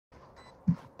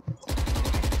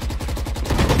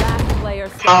player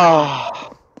standing.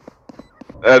 Ah.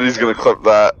 Eddie's gonna clip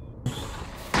that.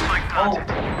 Oh.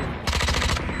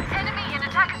 Enemy in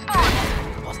attack spawn.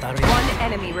 One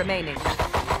enemy remaining.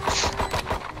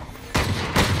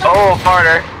 Oh,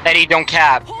 harder. Eddie, don't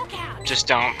cap. Just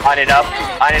don't. Line it up.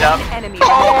 Line it up. One enemy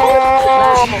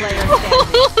Oh! remaining. Last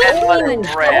player standing. And let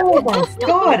it rip. Oh my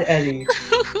god, Eddie.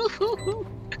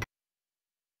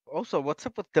 Also, what's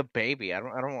up with the baby? I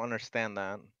don't understand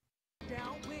that.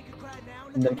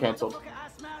 And then cancelled.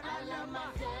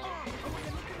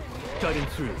 Cutting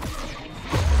through.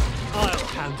 I'll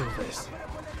handle this.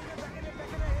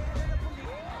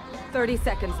 30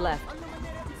 seconds left.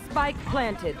 Spike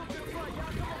planted.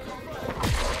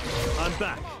 I'm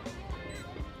back.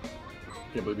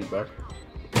 Can't believe he's back.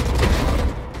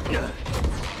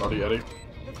 Naughty Eddie.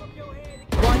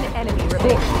 One enemy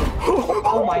remaining.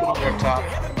 Oh my god. You're top.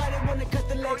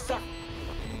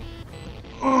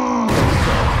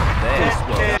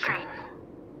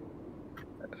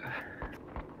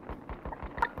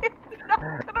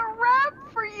 I'm gonna rap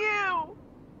for you.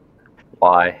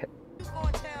 Why?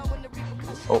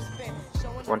 Oh.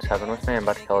 1-7 with me. I'm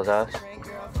about to kill his ass.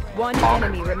 One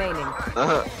enemy remaining.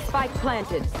 Spike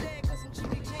planted. I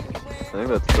think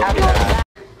that's double.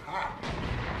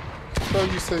 So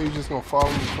you say you just gonna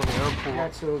follow me from the airport.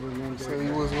 That's over, man. Say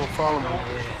you wasn't gonna follow me.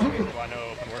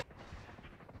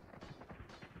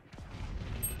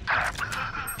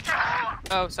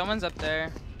 Oh, someone's up there.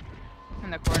 In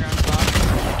the corner on the box.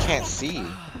 I can't see.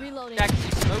 Reloading. Yeah, 'cause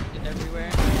you smoked it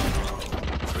everywhere.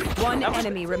 One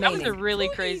enemy remaining. That was a really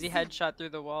crazy headshot through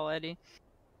the wall, Eddie.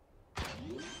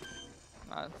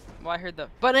 Well, I heard the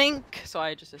ink, so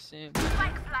I just assumed.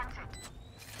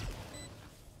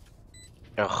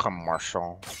 Ugh,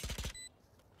 Marshall.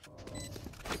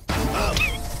 I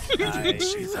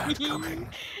see that coming.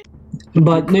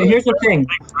 But no, here's the thing.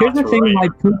 Here's the thing. My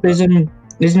poop isn't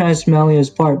as smelly as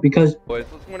fart because. Boys,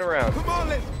 let's win a round. Come on,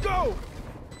 let's go!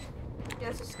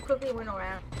 Yes, just quickly went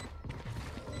around.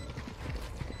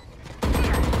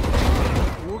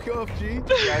 Walk it off, G.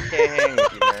 I can't hang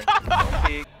with you, man.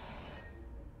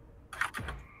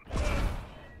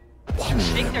 I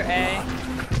think they're A.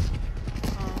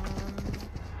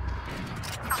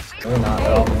 They're not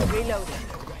at all. Reloading.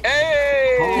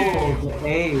 Hey! Oh,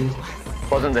 hey.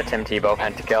 Wasn't the Tim Tebow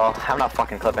pentakill? I'm not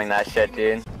fucking clipping that shit,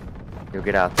 dude. You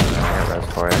get out there and get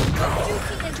rest for it.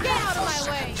 Get out of my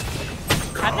way.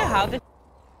 I don't know how this.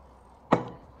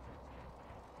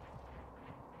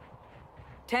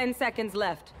 10 seconds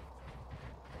left.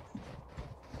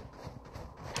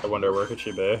 I wonder where could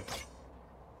she be?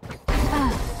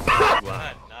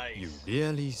 You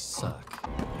really suck.